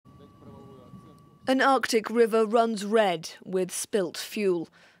An Arctic river runs red with spilt fuel,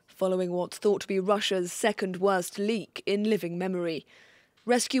 following what's thought to be Russia's second worst leak in living memory.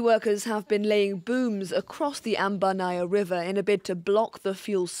 Rescue workers have been laying booms across the Ambarnaya River in a bid to block the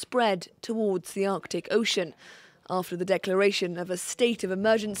fuel spread towards the Arctic Ocean. After the declaration of a state of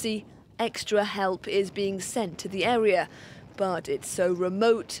emergency, extra help is being sent to the area, but it's so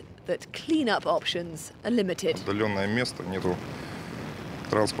remote that clean-up options are limited. Отдаленное место, нету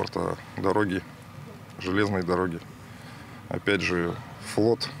транспорта, дороги, железной дороги. Опять же,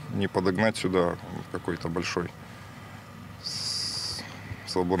 флот не подогнать сюда какой-то большой с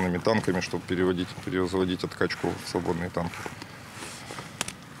свободными танками, чтобы перевозить откачку в свободные танки.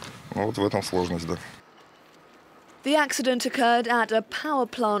 Ну, вот в этом сложность, да. The accident occurred at a power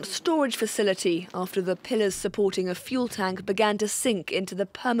plant storage facility after the pillars supporting a fuel tank began to sink into the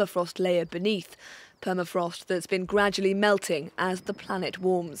permafrost layer beneath, permafrost that's been gradually melting as the planet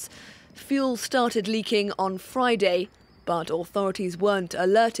warms. Fuel started leaking on Friday, but authorities weren't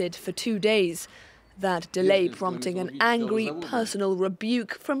alerted for 2 days. That delay prompting an angry personal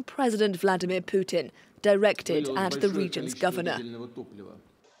rebuke from President Vladimir Putin, directed at the region's governor.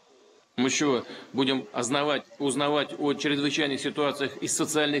 Мы что, будем узнавать о чрезвычайных ситуациях из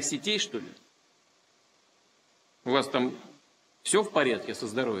социальных сетей, что ли? У вас там все в порядке со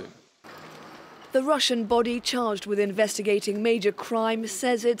здоровьем? The Russian body charged with investigating major crime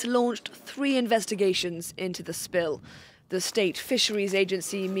says it's launched 3 investigations into the spill. The state fisheries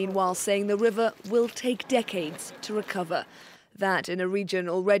agency, meanwhile, saying the river will take decades to recover. That in a region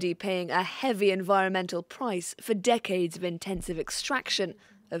already paying a heavy environmental price for decades of intensive extraction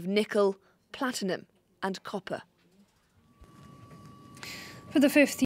of nickel, platinum and copper. For the 5th